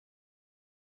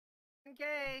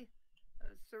Okay.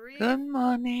 Sarif, Good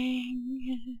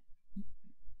morning.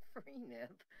 Freenip,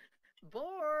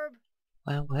 Borb.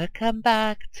 Well, welcome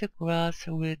back to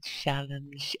Grassroots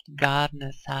Challenge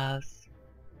Gardener's House.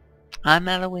 I'm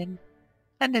Elowin,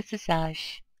 and this is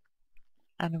Ash,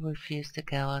 and I refuse to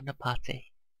go on the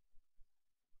potty.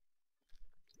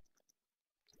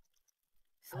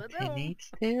 But he Slaboom.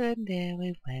 needs to, and there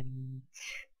we went.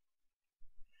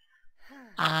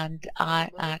 And I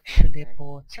actually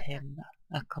bought him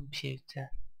a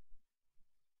computer.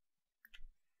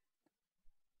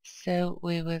 So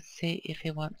we will see if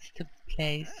he wants to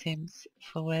play Sims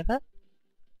Forever.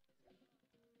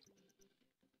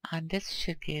 And this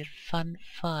should give Fun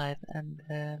 5, and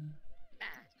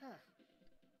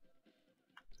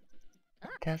it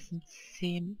doesn't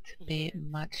seem to be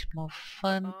much more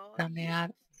fun than the Yes.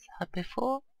 others had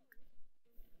before.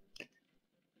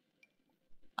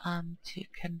 And you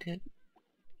can do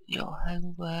your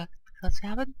homework because you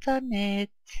haven't done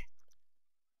it.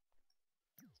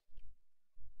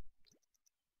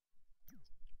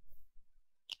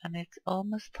 And it's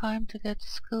almost time to go to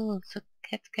school, so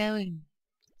get going.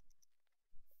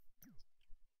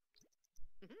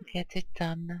 Get it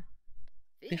done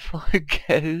before you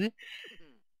go.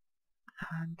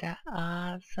 And there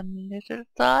are some little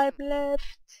time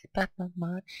left, but not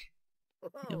much.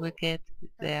 You will get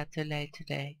there too late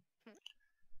today.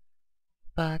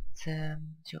 But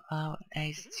you are an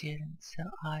A student, so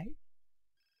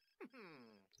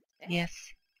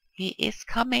Yes, he is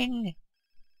coming.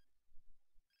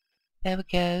 There we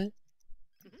go.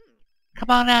 Come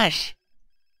on, Ash.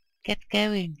 Get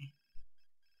going.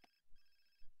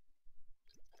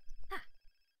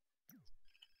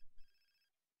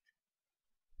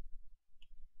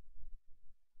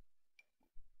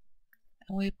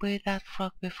 And we breed that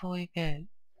frog before you go.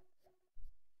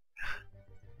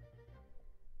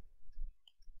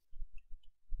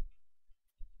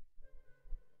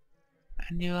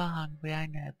 And you are hungry, I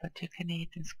know, but you can eat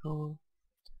in school.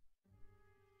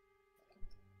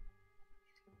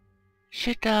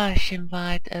 Should Ash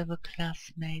invite over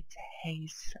classmate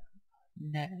Hazel?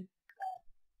 No.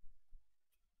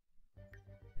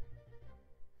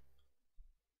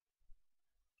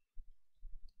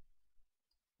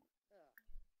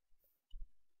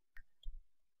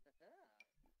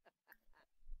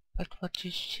 But what you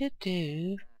should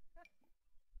do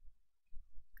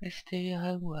is do your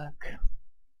homework.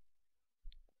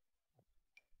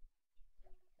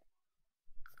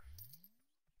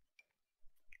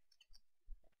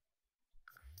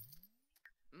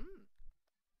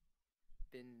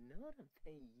 Benora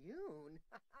Payun.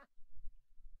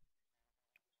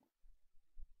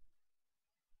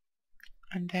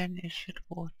 And then you should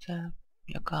water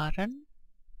your garden.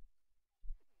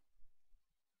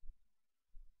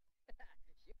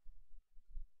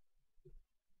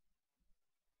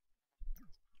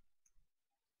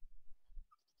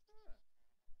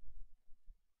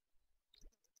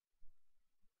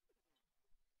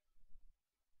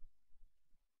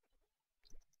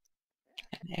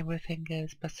 And everything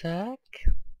goes berserk.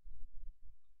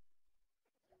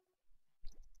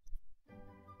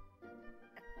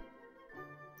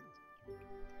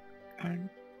 And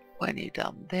when you're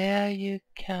done there, you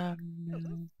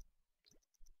can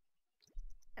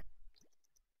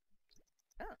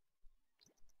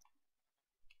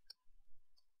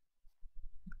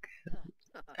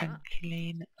and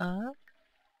clean up.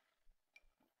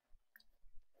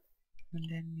 And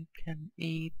then you can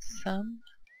eat some.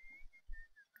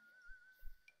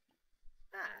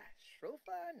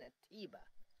 Shrofa Natiba.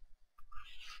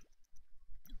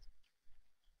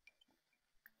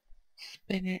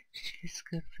 Spinach is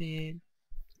good for you.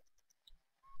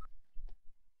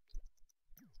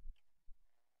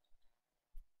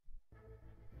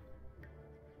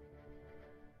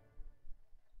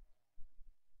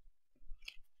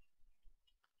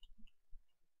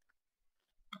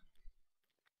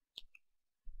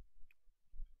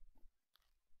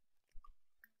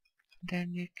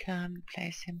 Then you can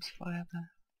play Sims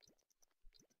Forever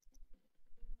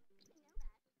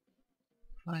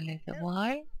for a little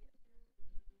while.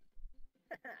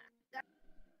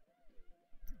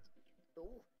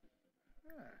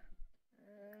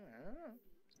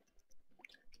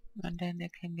 And then you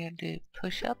can go do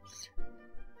push-ups.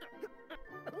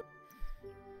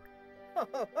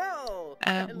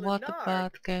 And what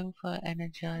about going for an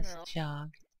energized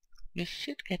jog? You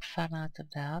should get fun out of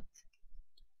that.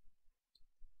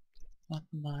 Not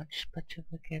much, but you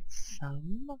will get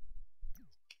some.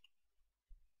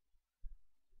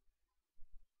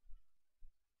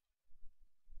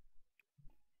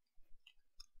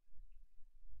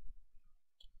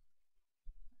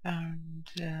 And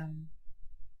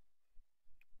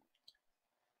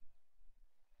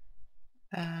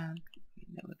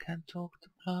can talk to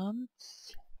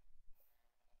plants.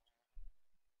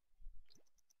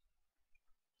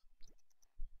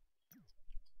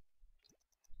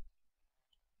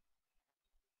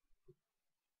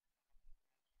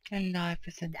 And life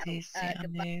isn't easy, I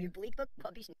know.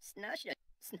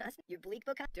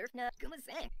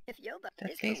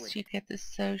 At least you get the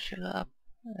social up.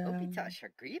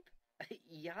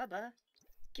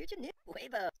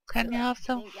 Can you have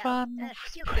some fun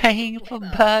spraying for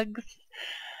bugs?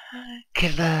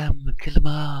 Kill them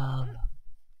all.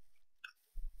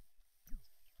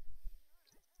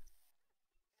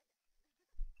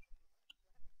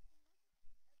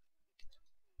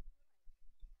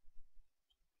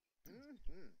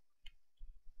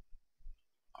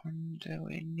 And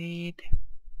we need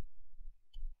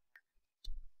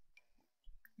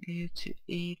you to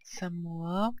eat some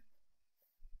more.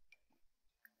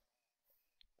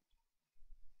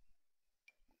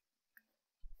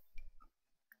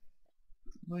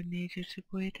 We need you to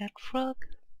breed that frog.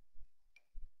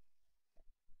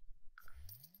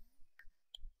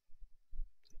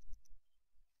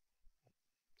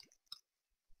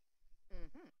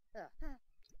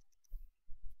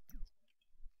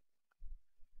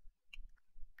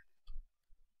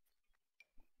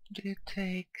 Do you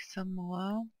take some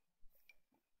more?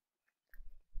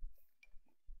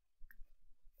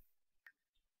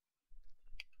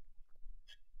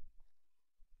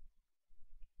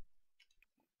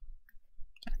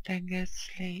 Then go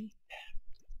sleep.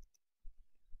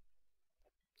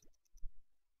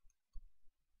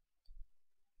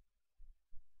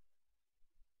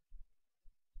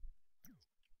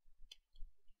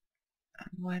 And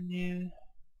when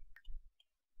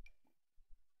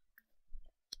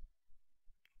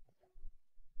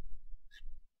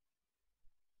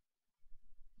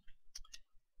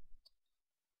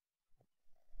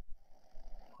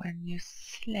you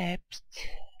slept,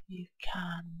 you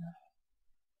can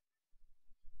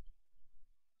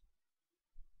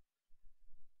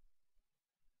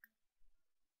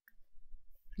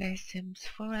play Sims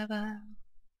forever.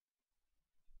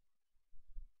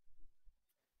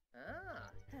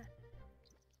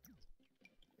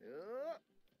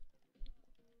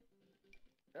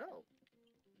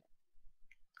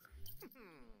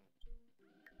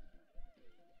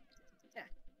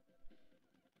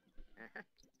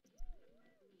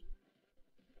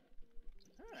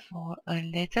 For a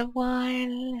little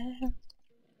while.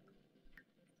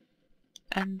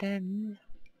 And then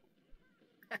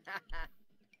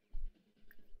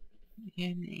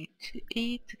you need to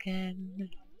eat again.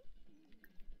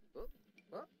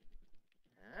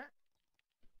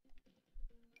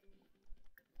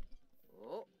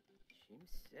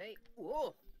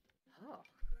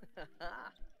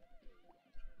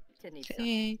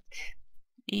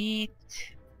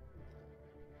 Eat.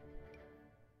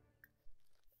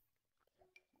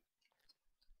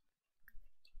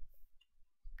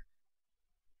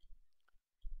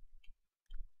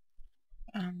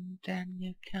 And then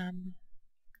you can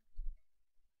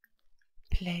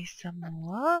play some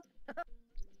more,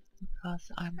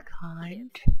 because I'm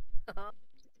kind.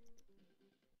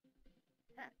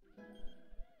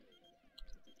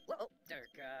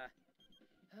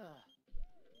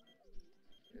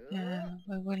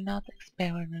 We will not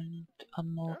experiment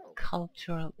on more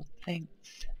cultural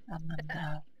things,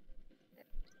 Amanda.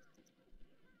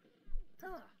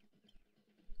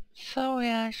 Sorry,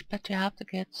 Ash, but you have to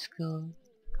get to school.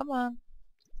 Come on.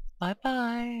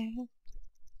 Bye-bye.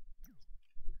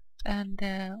 And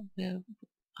we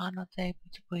are not able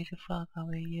to breed a frog, are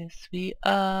we? Yes, we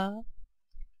are.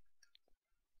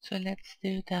 So let's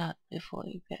do that before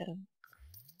you go.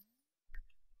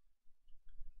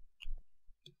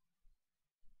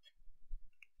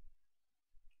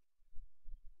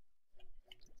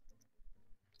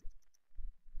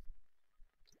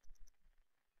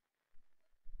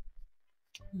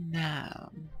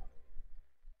 Now,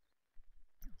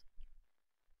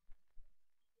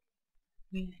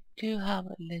 we do have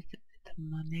a little bit of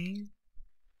money.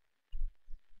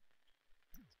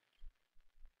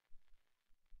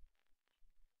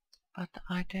 But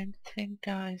I don't think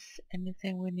there is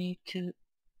anything we need to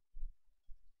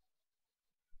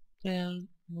build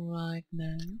right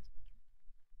now.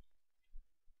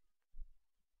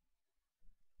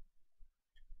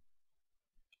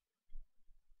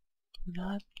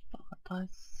 Not what I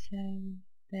said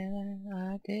there,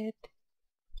 I did.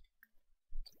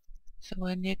 So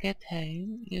when you get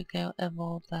home, you go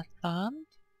evolve that plant.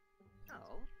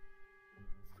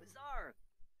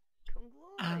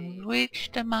 And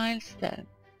reach the milestone.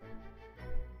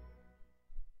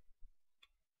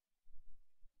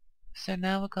 So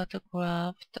now we got to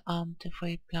graft onto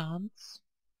 3 plants.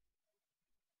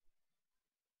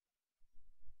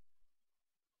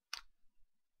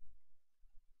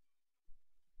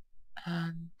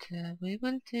 And we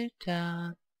will do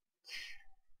that.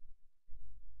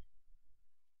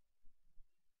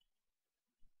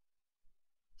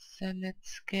 So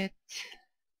let's get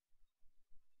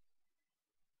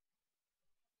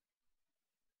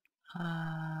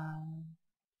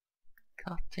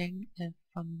cutting it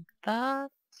from that.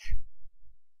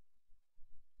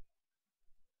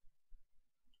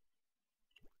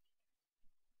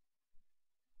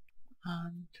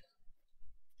 And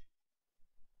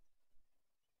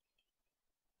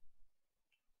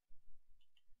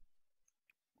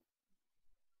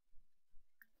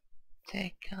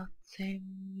take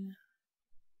cutting.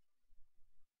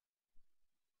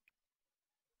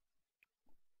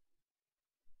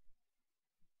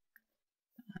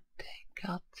 Take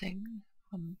cutting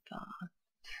from that.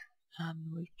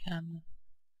 And we can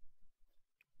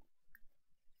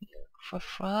look for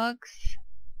frogs.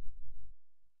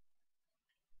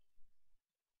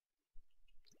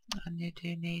 And you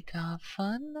do need to have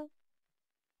fun.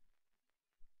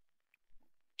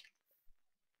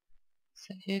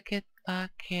 So you get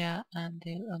back here and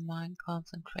do a mind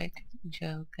concentrating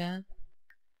yoga.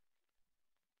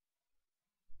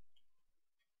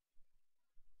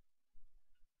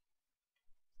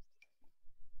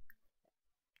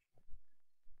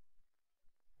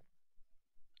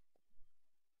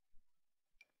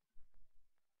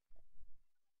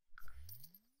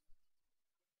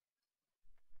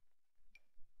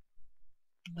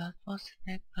 That was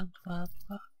an eggplant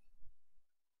well.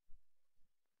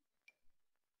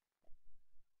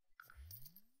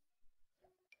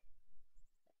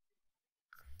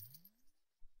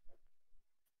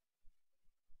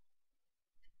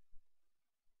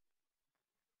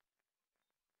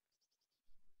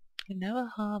 You never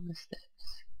harvest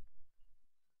those.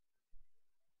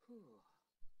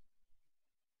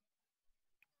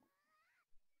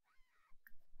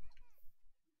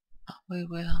 We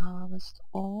will harvest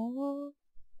all.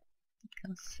 We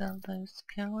can sell those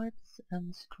carrots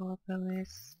and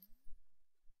strawberries.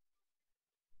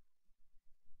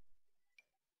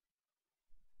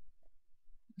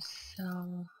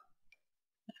 Sell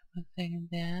everything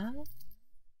there.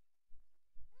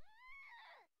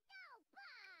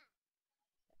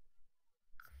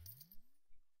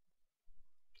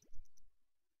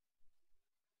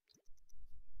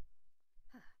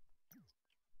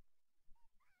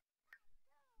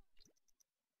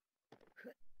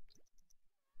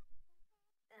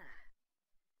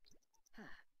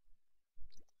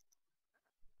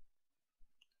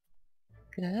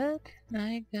 Good. Now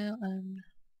you go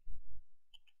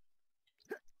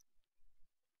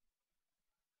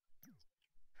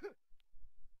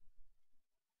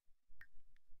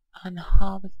and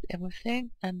harvest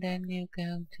everything, and then you're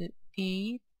going to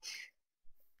eat.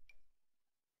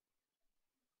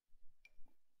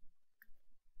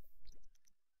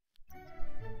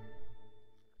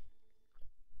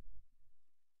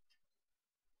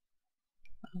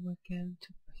 And we're going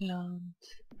to plant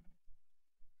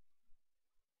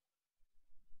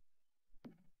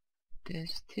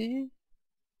this too.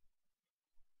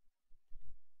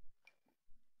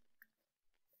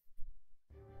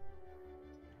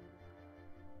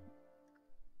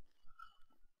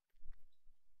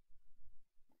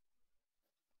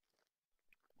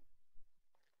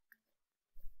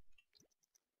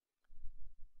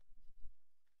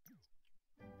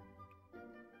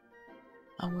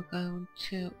 And we're going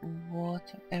to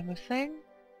water everything.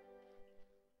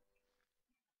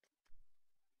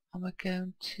 And we're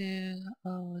going to,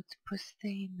 oh, it's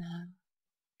pristine now.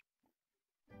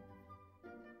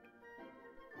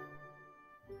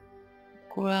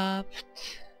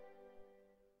 Graft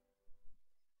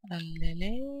a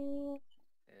lily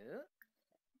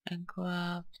and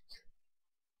graft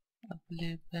a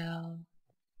bluebell.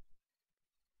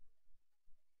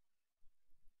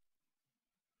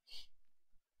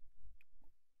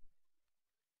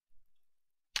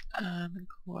 And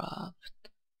graft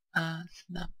a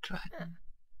snapdragon.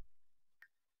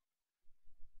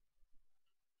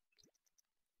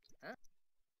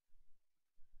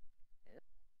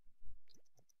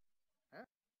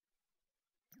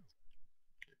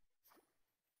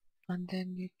 And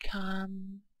then you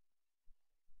can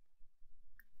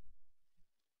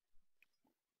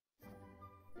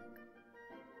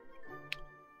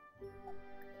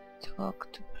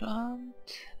talk to plant.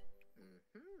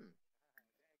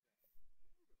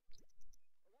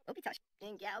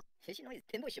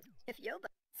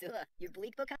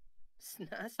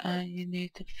 And you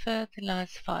need to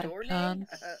fertilize 5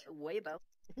 plants.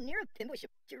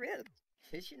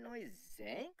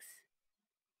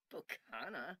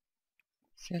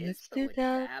 So let's do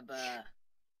that.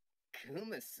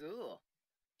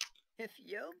 If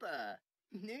yoba.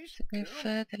 Noosh So we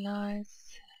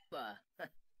fertilize. goomba.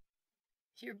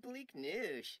 Your bleak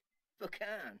noosh.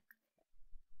 Bukan.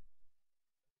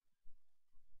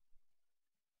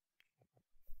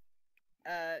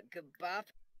 Gabap.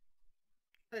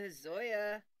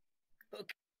 Zoya.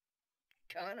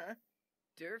 Bokana.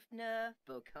 Durfna.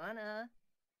 Bokana.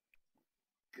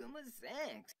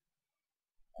 Gumazanks.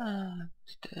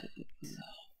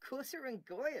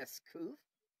 Kusarangoya skoof.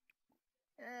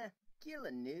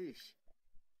 Gila noosh.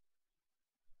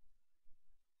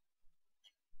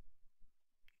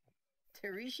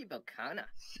 Tarishi Bokana.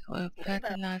 So we'll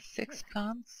fertilize 6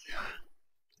 plants.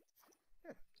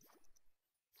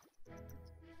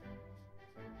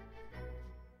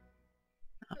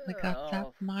 We got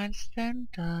that milestone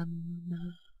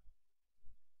done.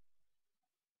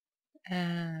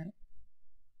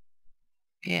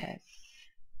 Yes.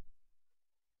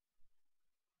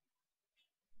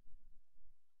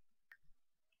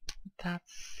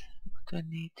 That's what we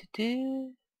need to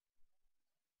do.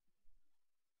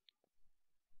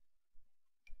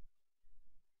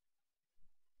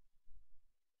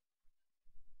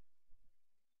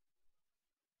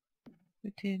 We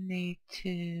do need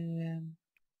to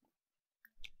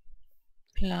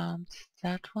plant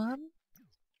that one.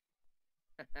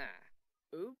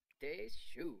 Oop, they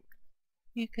shoot.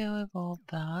 You go evolve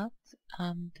that,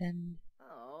 and then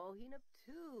Oh, he up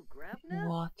too. Grabna?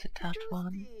 water that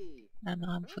one. And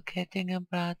I'm forgetting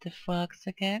about the frogs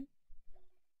again.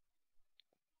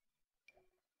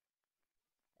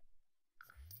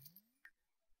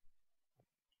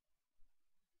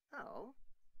 Oh.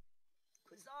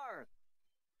 Quasar.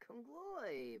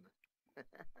 Kungloib.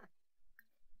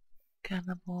 Can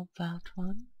evolve that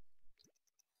one.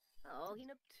 Oh, he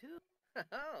up too.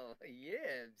 Oh,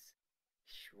 yibs.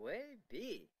 Shway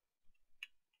B.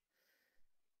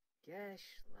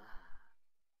 Geshla.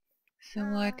 So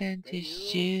why don't you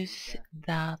use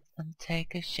that and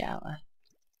take a shower?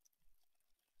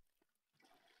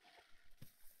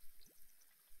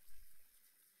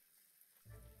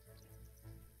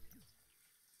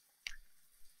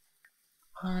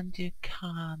 And you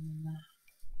can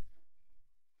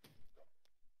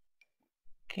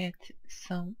get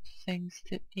some things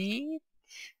to eat.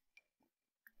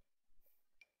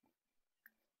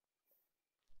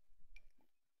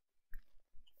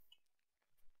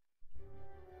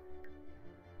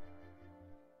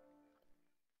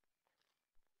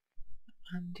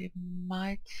 And you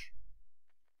might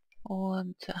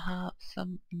want to have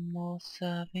some more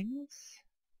servings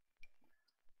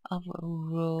of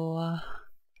raw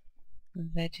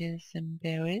veggies and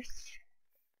berries.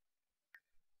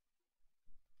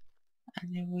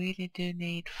 And you really do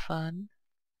need fun.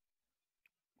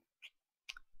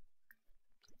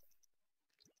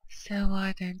 So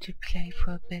why don't you play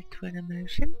for a bit with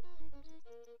emotion?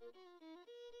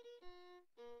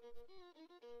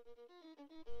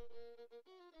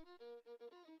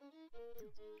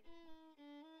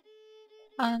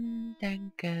 And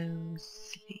then go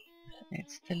sleep.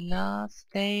 It's the last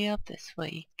day of this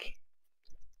week.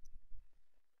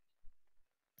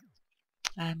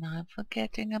 And I'm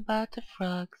forgetting about the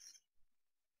frogs.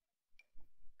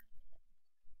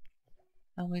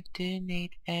 And we do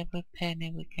need every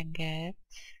penny we can get.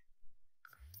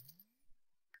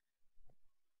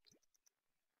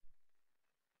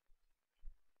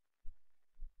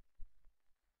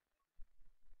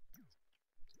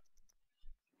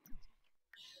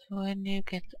 So when you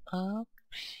get up,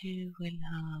 you will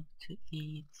have to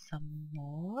eat some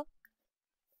more.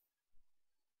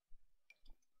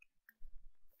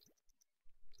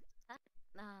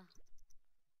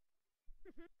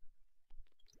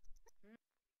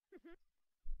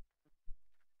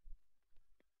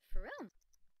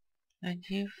 And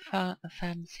you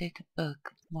fancied a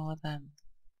book more than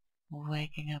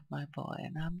waking up my boy,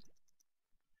 and I'm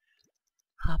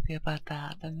happy about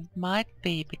that. And it might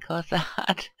be because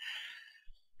I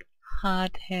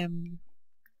had him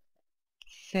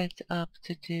set up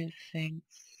to do things.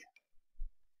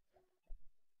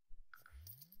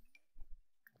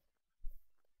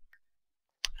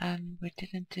 And we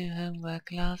didn't do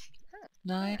homework last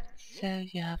night, so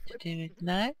you have to do it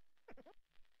now.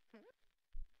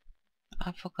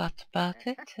 I forgot about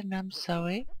it, and I'm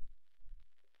sorry.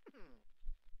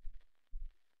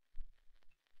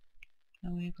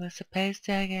 And we were supposed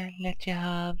to let you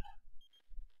have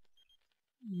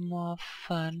more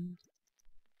fun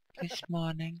this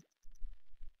morning.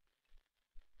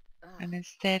 And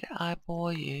instead I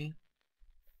bore you.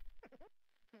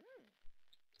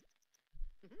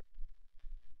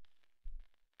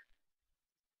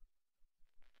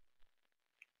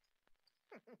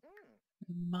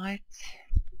 We might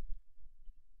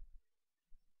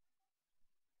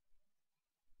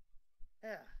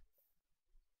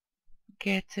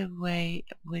get away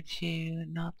with you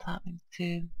not having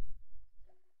to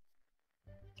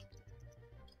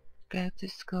go to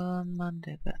school on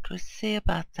Monday, but we'll see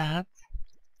about that.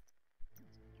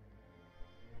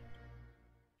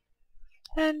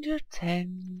 And your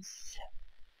tens.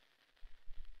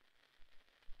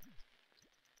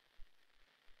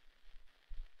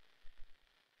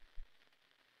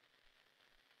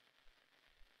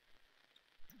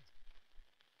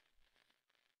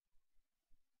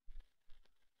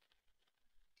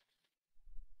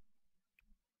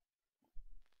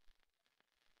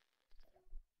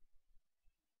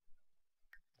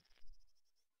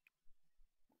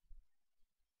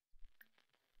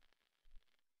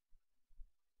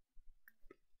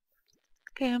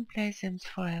 Go and play Sims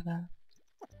forever.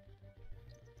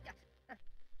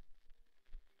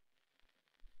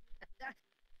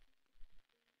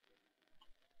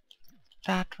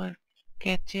 That will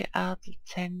get you out of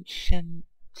tension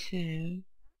too.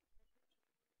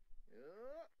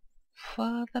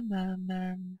 For the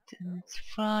moment, and it's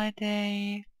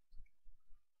Friday.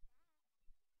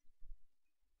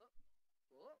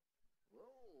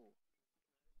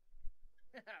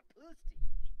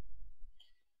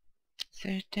 So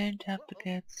you don't have to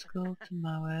go to school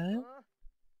tomorrow.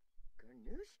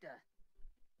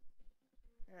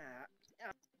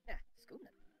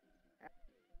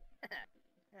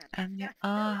 And you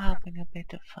are having a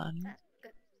bit of fun.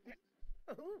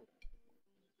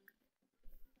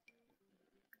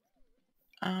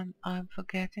 And I'm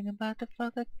forgetting about the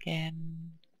frog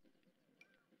again.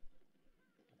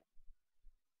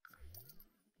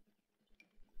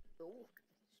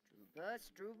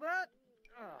 Struba.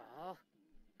 Oh.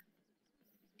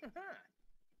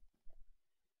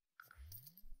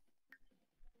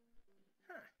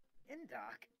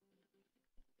 Indoc.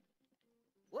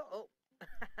 Whoa.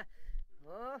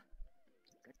 Oh.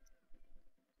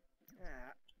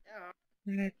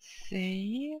 Let's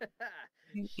see.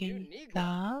 You eat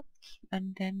that,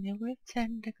 and then you will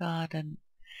tend the garden.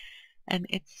 And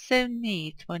it's so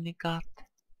neat when you got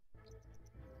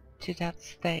to that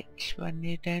stage when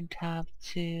you don't have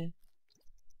to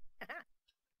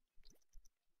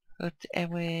put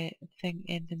everything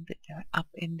up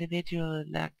individual,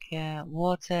 like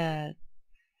water,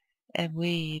 a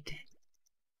weed,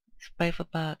 spray for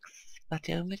bugs, but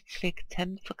you only click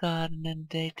 10 for garden and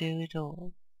they do it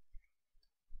all.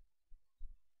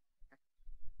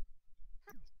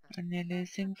 And you're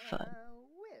losing fun.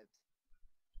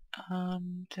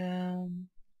 And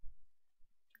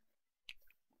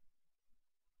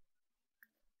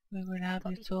we will have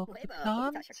you talk to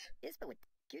plant.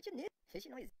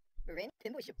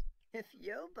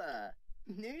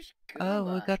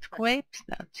 Oh, we got grapes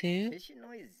now too.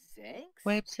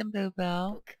 Grapes and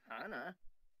bluebell.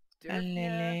 And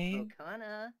lily.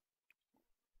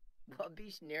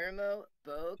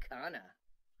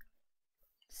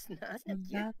 And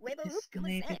that is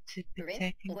needed to be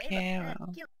taken care of.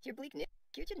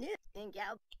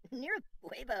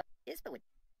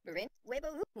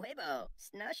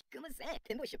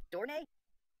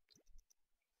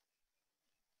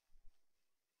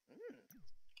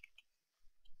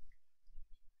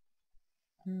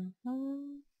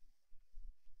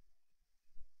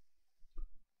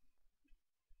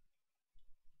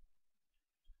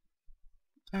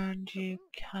 And you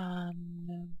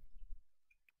can...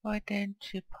 why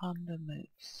don't you ponder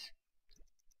moves?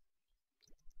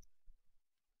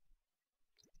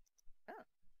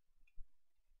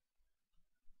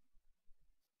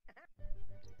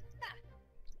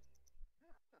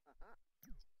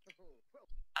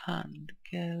 And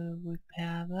go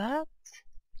repair that.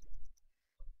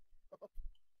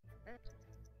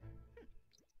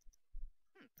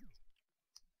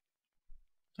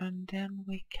 And then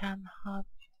we can have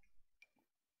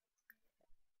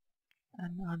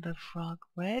another frog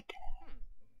red.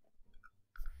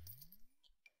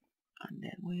 And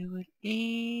then we will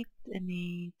eat and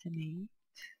eat and eat.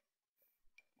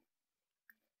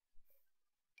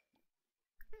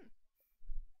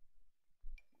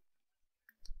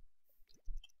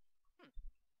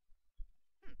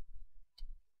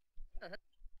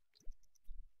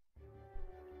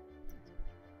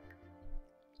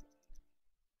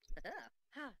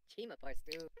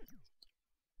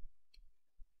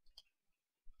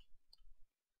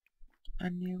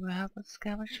 And you will have a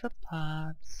scavenge for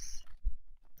parts.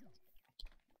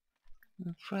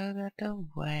 And throw that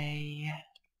away.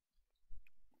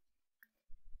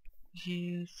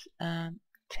 Use and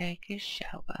take a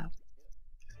shower.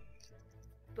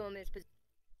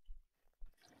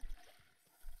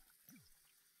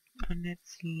 And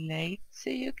it's late, so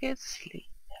you get sleep.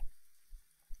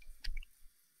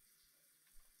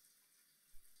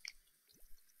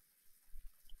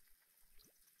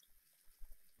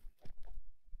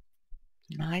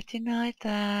 Nighty night,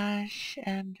 Ash,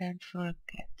 and don't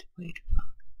forget to read the book.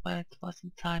 Well, it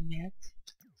wasn't time yet.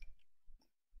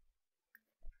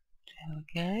 There we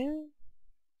go.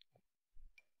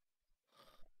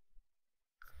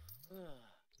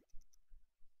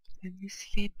 Can you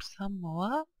sleep some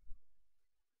more?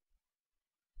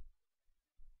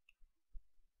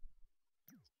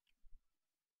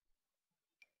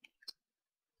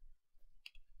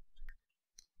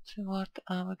 So what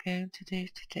are we going to do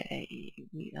today?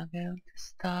 We are going to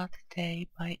start the day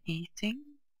by eating.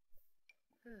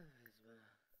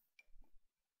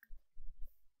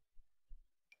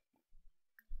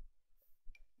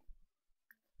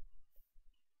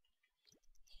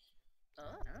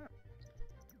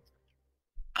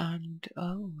 And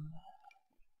oh,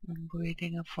 I'm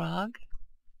breeding a frog.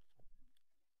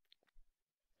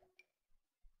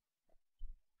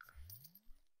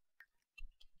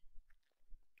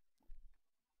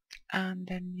 And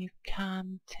then you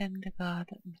can tend the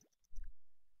garden.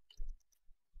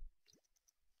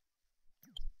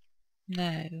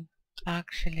 No,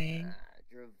 actually,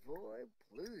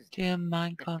 do you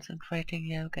mind concentrating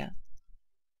yoga?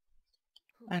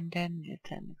 And then you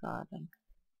tend the garden.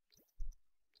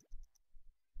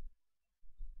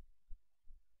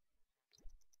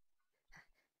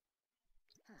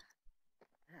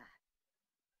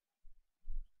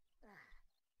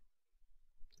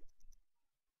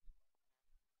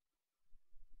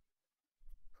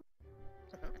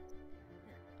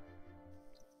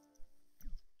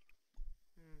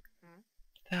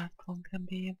 That one can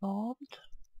be evolved.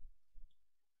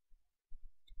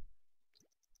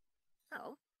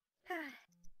 Oh.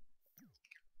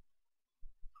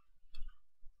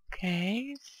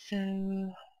 Okay,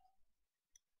 so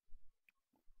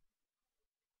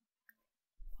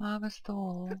harvest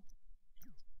all.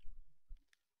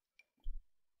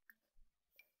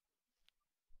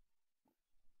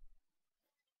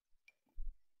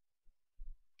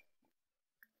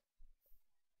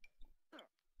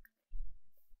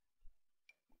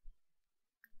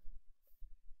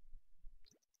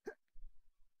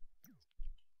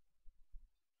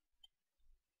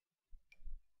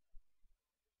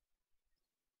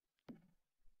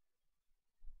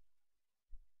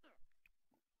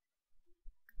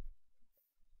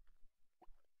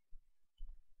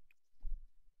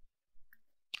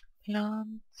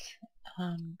 Plants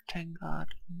and tend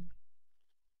garden.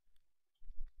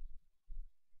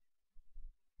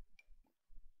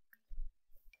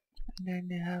 And then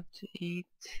you have to eat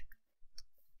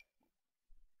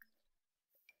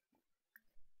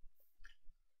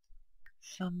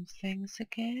some things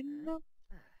again.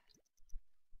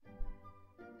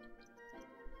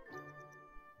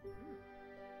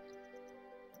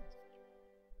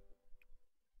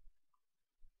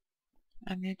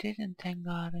 And you didn't tend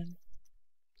garden.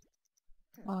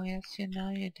 Oh yes, you know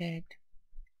you did.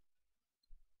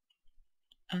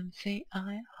 And see,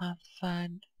 I have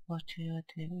found what you are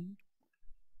doing.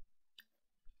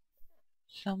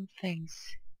 Some things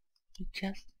you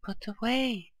just put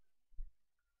away.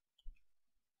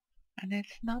 And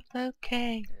it's not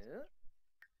okay.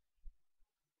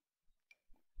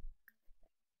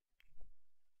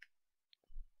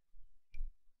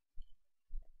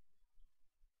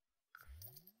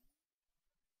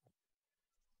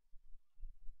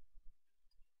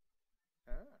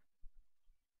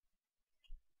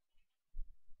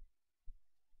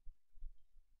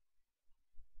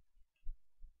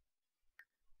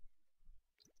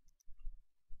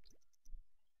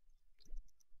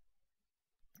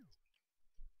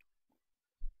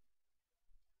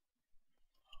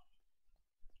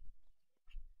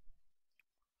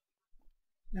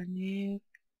 And you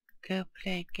go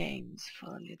play games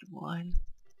for a little while.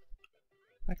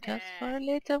 But just for a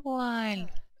little while.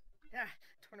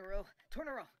 Tornero,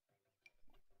 Tornero.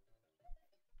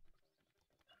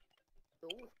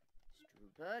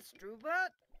 Oh, Struba.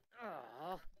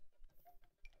 Oh.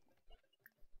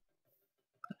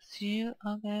 Because you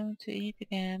are going to eat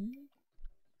again.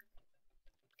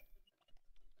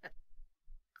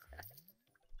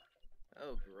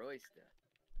 Oh, Groista.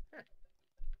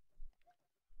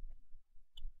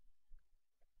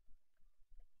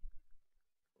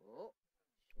 Oh,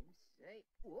 Shinsei.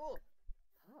 Whoa.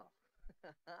 Oh.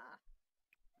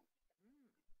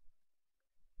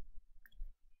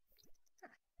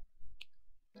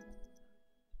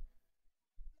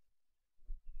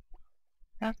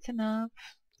 That's enough.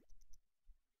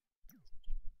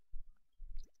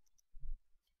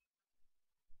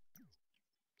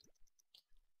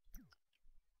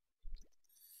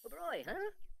 Obroy,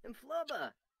 huh?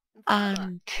 Influbba.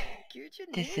 And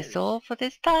this is all for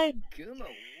this time. Kuma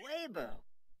Weibo.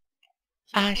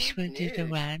 Ash will do the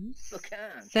Noosh. rounds,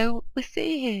 Bukan. so we'll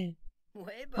see you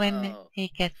when Weibo. he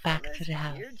gets back to Fellas, the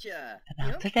house. Kirja. And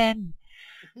Yup. until then,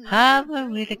 have a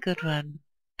really good one,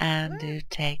 and do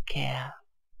take care.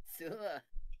 Sua.